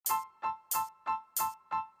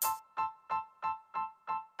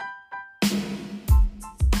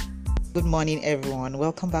Good morning, everyone.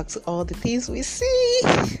 Welcome back to All the Things We See.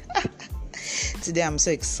 Today, I'm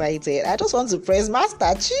so excited. I just want to praise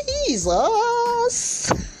Master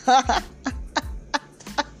Jesus.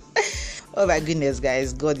 Oh my goodness,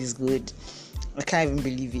 guys. God is good. I can't even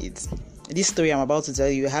believe it. This story I'm about to tell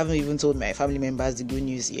you, I haven't even told my family members the good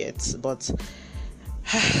news yet. But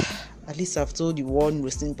at least I've told you one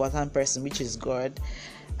most important person, which is God.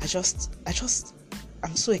 I'm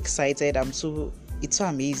so excited. It's so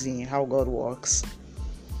amazing how God works.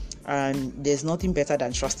 And there's nothing better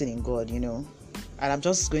than trusting in God, And I'm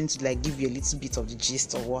just going to give you a little bit of the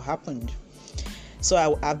gist of what happened. So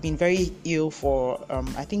I've been very ill for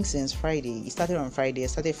I think since Friday. It started on Friday. I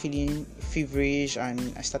started feeling feverish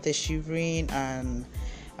and I started shivering and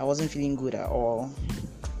I wasn't feeling good at all.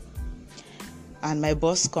 And my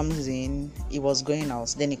boss comes in. He was going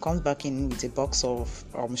out. Then he comes back in with a box of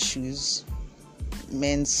shoes,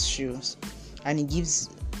 men's shoes, and he gives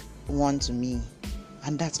one to me,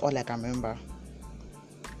 and that's all I can remember.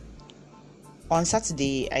 On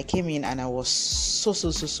Saturday, I came in and I was so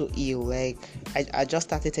ill. I just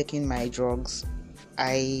started taking my drugs.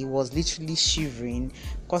 I was literally shivering.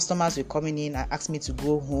 Customers were coming in and asked me to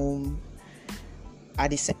go home.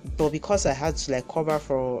 But because I had to cover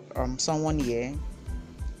for someone here,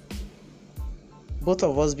 both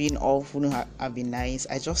of us being off wouldn't have been nice.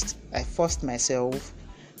 I forced myself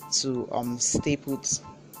to stay put,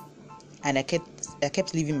 and I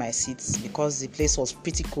kept leaving my seats because the place was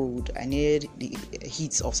pretty cold. I needed the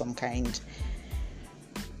heat of some kind.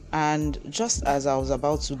 And just as I was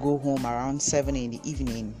about to go home around 7 in the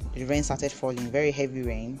evening, the rain started falling, very heavy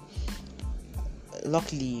rain.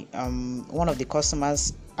 Luckily, one of the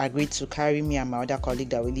customers agreed to carry me and my other colleague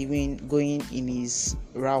that were going in his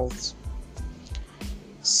route.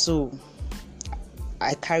 So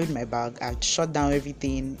I carried my bag, I shut down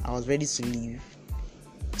everything, I was ready to leave.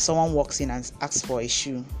 Someone walks in and asks for a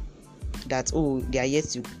shoe, that they are yet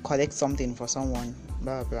to collect something for someone,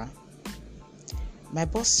 blah blah. My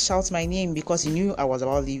boss shouts my name because he knew I was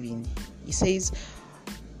about leaving. He says,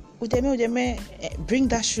 Udeme, bring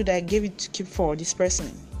that shoe that I gave you to keep for this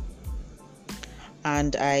person.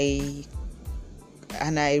 And I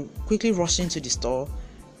quickly rushed into the store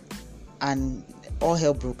and all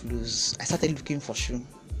hell broke loose. I started looking for shoe.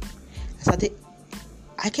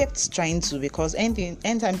 I kept trying to, because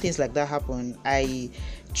anytime things like that happen, I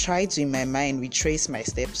try to in my mind retrace my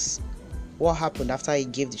steps. What happened after he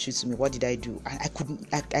gave the shoe to me? What did I do? And I couldn't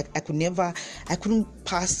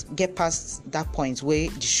get past that point where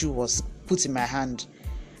the shoe was put in my hand.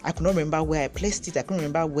 I could not remember where I placed it. I couldn't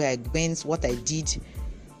remember where I went, what I did.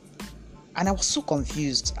 And I was so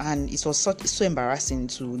confused, and it was so embarrassing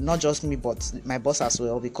to not just me but my boss as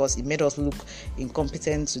well, because it made us look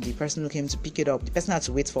incompetent to the person who came to pick it up. The person had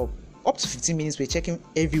to wait for up to 15 minutes. We're checking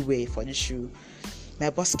everywhere for the shoe. My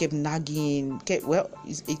boss kept nagging. I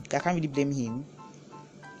can't really blame him,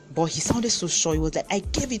 but he sounded so sure. He was like, I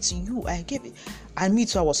gave it to you. I gave it. And me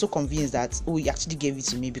too, I was so convinced that he actually gave it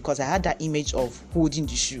to me, because I had that image of holding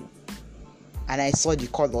the shoe and I saw the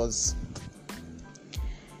colors.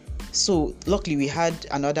 So luckily we had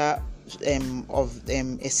another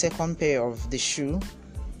a second pair of the shoe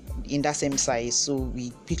in that same size, so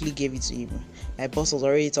we quickly gave it to him. My boss was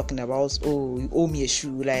already talking about, you owe me a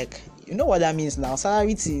shoe. You know what that means now,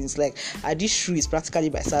 salary things. This shoe is practically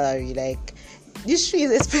my salary. This shoe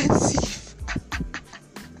is expensive.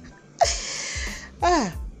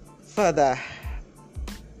 Father,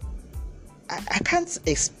 I can't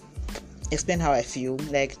explain how I feel.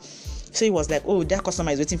 So he was like, that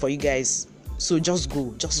customer is waiting for you guys, so just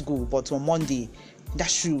go. But on Monday, that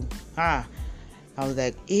shoe, I was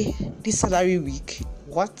like, this salary week,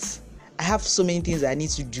 what? I have so many things I need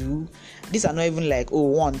to do. These are not even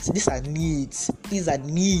wants. These are needs. These are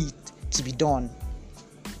need to be done.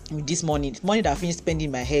 With this money that I finished spending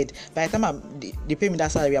in my head, by the time they pay me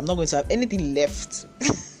that salary, I'm not going to have anything left.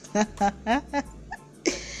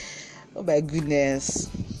 Oh my goodness.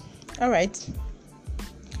 All right.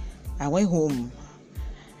 I went home.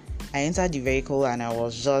 I entered the vehicle and I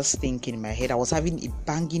was just thinking in my head. I was having a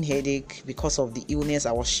banging headache because of the illness.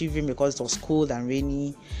 I was shivering because it was cold and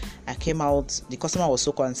rainy. I came out. The customer was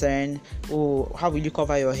so concerned. How will you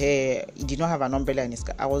cover your hair? He did not have an umbrella in his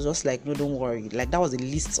car. I was just like, no, don't worry. That was the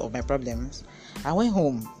list of my problems. I went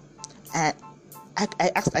home. I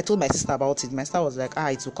told my sister about it. My sister was like,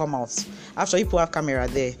 it will come out. After you have camera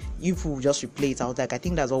there, you will just replay it. I was like, I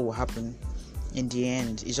think that's what will happen. In the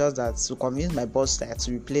end, it's just that to convince my boss to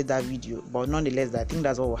replay that video, but nonetheless, I think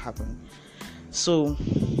that's what will happen. So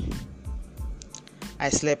I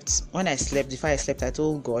slept. Before I slept, I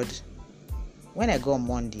told God, when I go on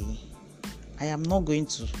Monday, I am not going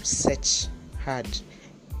to search hard.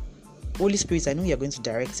 Holy Spirit, I know you're going to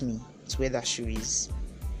direct me to where that shoe is.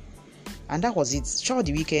 And that was it. Throughout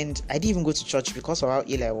the weekend, I didn't even go to church because of how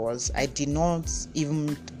ill I was. I did not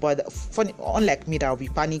even bother. Funny, unlike me, that I'll be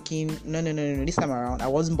panicking. No. This time around, I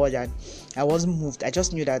wasn't bothered. I wasn't moved. I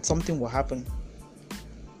just knew that something will happen.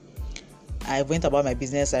 I went about my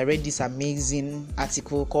business. I read this amazing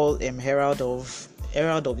article called Herald of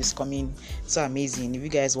His Coming. It's so amazing. If you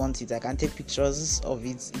guys want it, I can take pictures of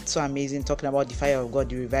it. It's so amazing. Talking about the fire of God,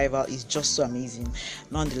 the revival is just so amazing.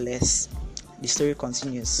 Nonetheless, the story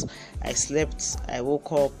continues. I slept, I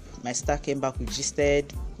woke up, my sister came back, we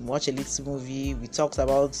gisted, we watched a little movie, we talked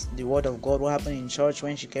about the word of God, what happened in church.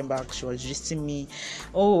 When she came back, she was gisting me.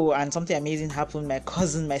 Oh, and something amazing happened. My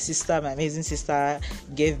cousin, my amazing sister,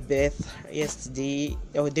 gave birth yesterday.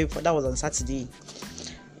 That was on Saturday.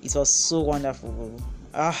 It was so wonderful.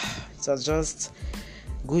 It was just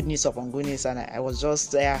good news upon good news, and I was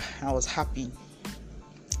just there. I was happy.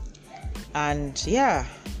 And yeah,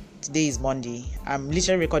 today is Monday. I'm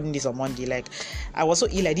literally recording this on Monday. Like, I was so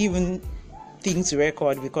ill, I didn't even think to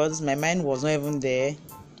record because my mind was not even there.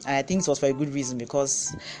 And I think it was for a good reason,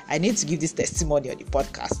 because I need to give this testimony on the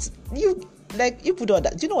podcast. You put on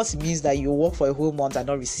that. Do you know what it means that you work for a whole month and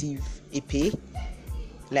not receive a pay?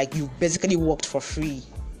 Like, you basically worked for free.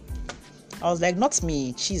 I was like, not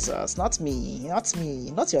me, Jesus, not me,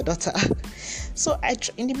 not your daughter. So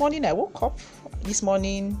in the morning, I woke up this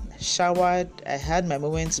morning, showered, I had my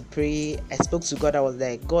moment to pray. I spoke to God. I was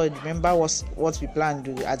like, God, remember what we planned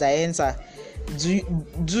to do. As I enter,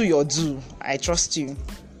 do your do. I trust you.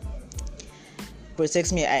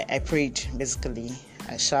 Protect me. I prayed, basically.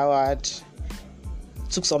 I showered,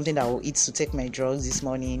 took something that I will eat to take my drugs this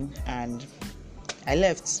morning, and I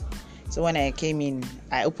left. So when I came in,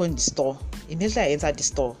 I opened the store. Immediately I entered the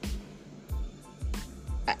store,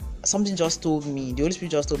 something just told me, the Holy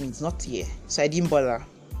Spirit just told me it's not here. So I didn't bother.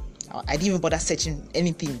 I didn't even bother searching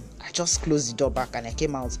anything. I just closed the door back and I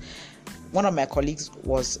came out. One of my colleagues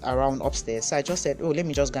was around upstairs, so I just said, let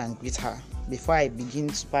me just go and greet her before I begin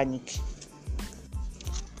to panic.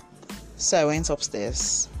 So I went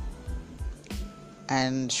upstairs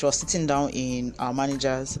and she was sitting down in our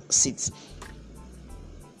manager's seat.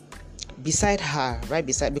 Beside her,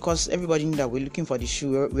 because everybody knew that we're looking for the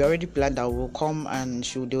shoe. We already planned that we'll come and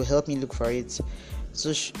they'll help me look for it. So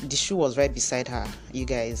the shoe was right beside her. You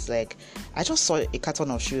guys, like, I just saw a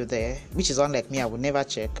carton of shoe there, which is unlike me. I would never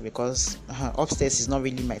check because upstairs is not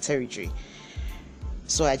really my territory.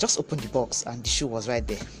 So I just opened the box and the shoe was right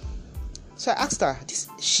there. So I asked her.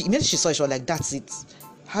 Immediately she saw it, she was like, "That's it.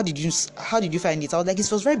 How did you find it?" I was like,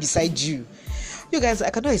 "It was right beside you." You guys,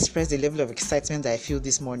 I cannot express the level of excitement that I feel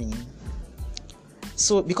this morning.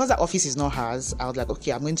 So because that office is not hers, I was like,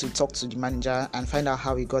 okay, I'm going to talk to the manager and find out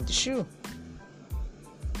how he got the shoe.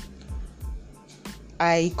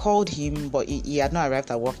 I called him, but he had not arrived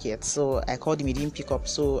at work yet. So I called him, he didn't pick up,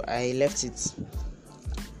 so I left it.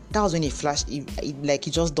 That was when it flashed, it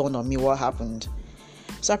just dawned on me what happened.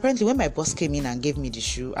 So apparently when my boss came in and gave me the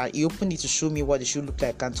shoe, he opened it to show me what the shoe looked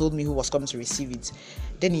like and told me who was coming to receive it.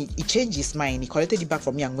 Then he changed his mind. He collected it back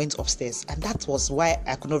from me and went upstairs. And that was why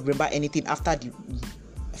I could not remember anything after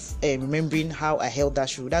remembering how I held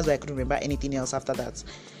that shoe. That's why I couldn't remember anything else after that,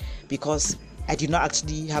 because I did not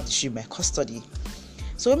actually have the shoe in my custody.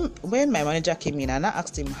 So when my manager came in and I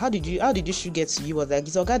asked him, how did the shoe get to you? He was like,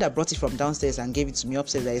 it's a guy that brought it from downstairs and gave it to me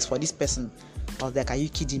upstairs, that is for this person. I was like, are you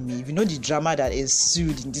kidding me? You know the drama that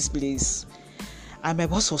ensued in this place. And my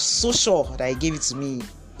boss was so sure that he gave it to me.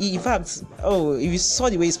 In fact, if you saw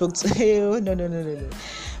the way he spoke to me, no.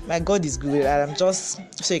 My God is good, and I'm just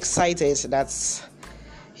so excited that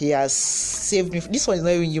he has saved me. This one is not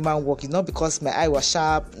even human work. It's not because my eye was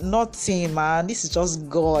sharp. Nothing, man. This is just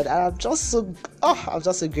God, and I'm just so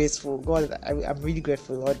grateful. God, I'm really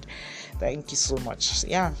grateful, Lord. Thank you so much.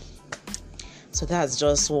 Yeah. So that's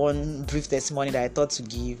just one brief testimony that I thought to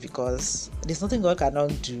give, because there's nothing God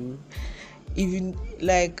cannot do. Even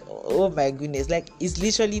like, oh my goodness, like, it's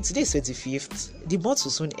literally, today's 25th. The month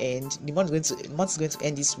will soon end. The month is going to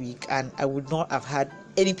end this week, and I would not have had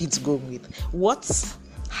anything to go with. What?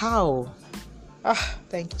 How?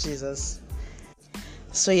 Thank you, Jesus.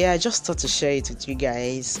 So yeah, I just thought to share it with you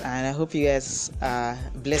guys, and I hope you guys are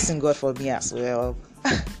blessing God for me as well.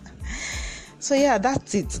 So yeah,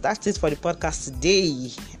 that's it for the podcast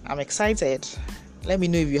today. I'm excited. Let me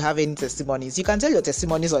know if you have any testimonies. You can tell your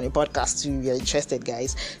testimonies on the podcast too if you're interested,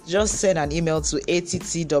 guys. Just send an email to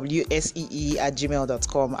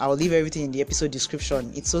attwsee@gmail.com. I'll leave everything in the episode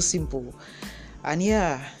description. It's so simple. And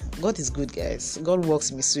yeah, God is good, guys. God works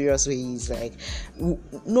in mysterious ways. Like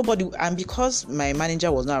nobody, and because my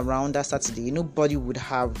manager was not around that Saturday, nobody would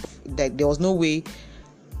have, like, there was no way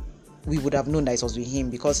we would have known that it was with him,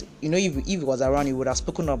 because if he was around, he would have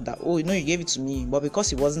spoken up that, oh, you gave it to me. But because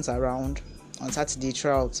he wasn't around on Saturday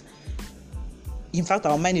throughout, in fact,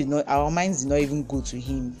 our minds did not even go to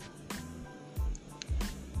him.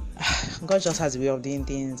 God just has a way of doing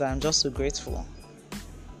things. I'm just so grateful.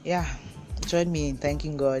 Yeah, join me in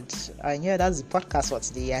thanking God. And yeah, that's the podcast for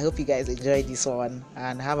today. I hope you guys enjoyed this one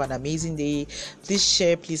and have an amazing day. Please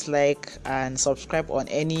share, please like, and subscribe on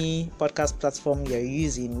any podcast platform you're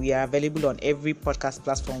using. We are available on every podcast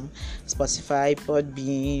platform: Spotify,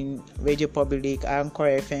 Podbean, Radio Public,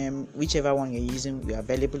 Anchor FM, whichever one you're using, we are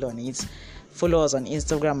available on it. Follow us on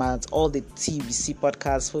Instagram at All The Tea We See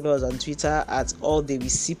Podcast. Follow us on Twitter at All The We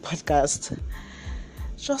See Podcast.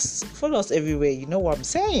 Just follow us everywhere. You know what I'm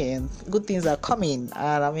saying? Good things are coming,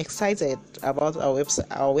 and I'm excited about our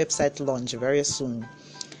website launch very soon.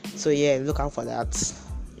 So yeah, look out for that.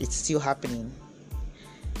 It's still happening.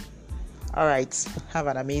 All right, have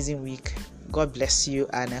an amazing week. God bless you,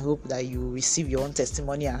 and I hope that you receive your own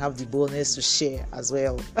testimony and have the boldness to share as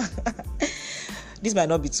well. This might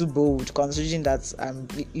not be too bold, considering that I'm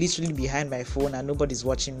literally behind my phone and nobody's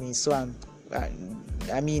watching me. So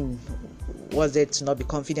I mean, what's there to not be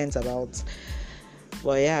confident about?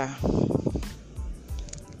 But yeah,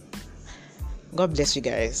 God bless you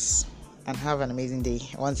guys, and have an amazing day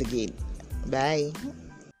once again. Bye.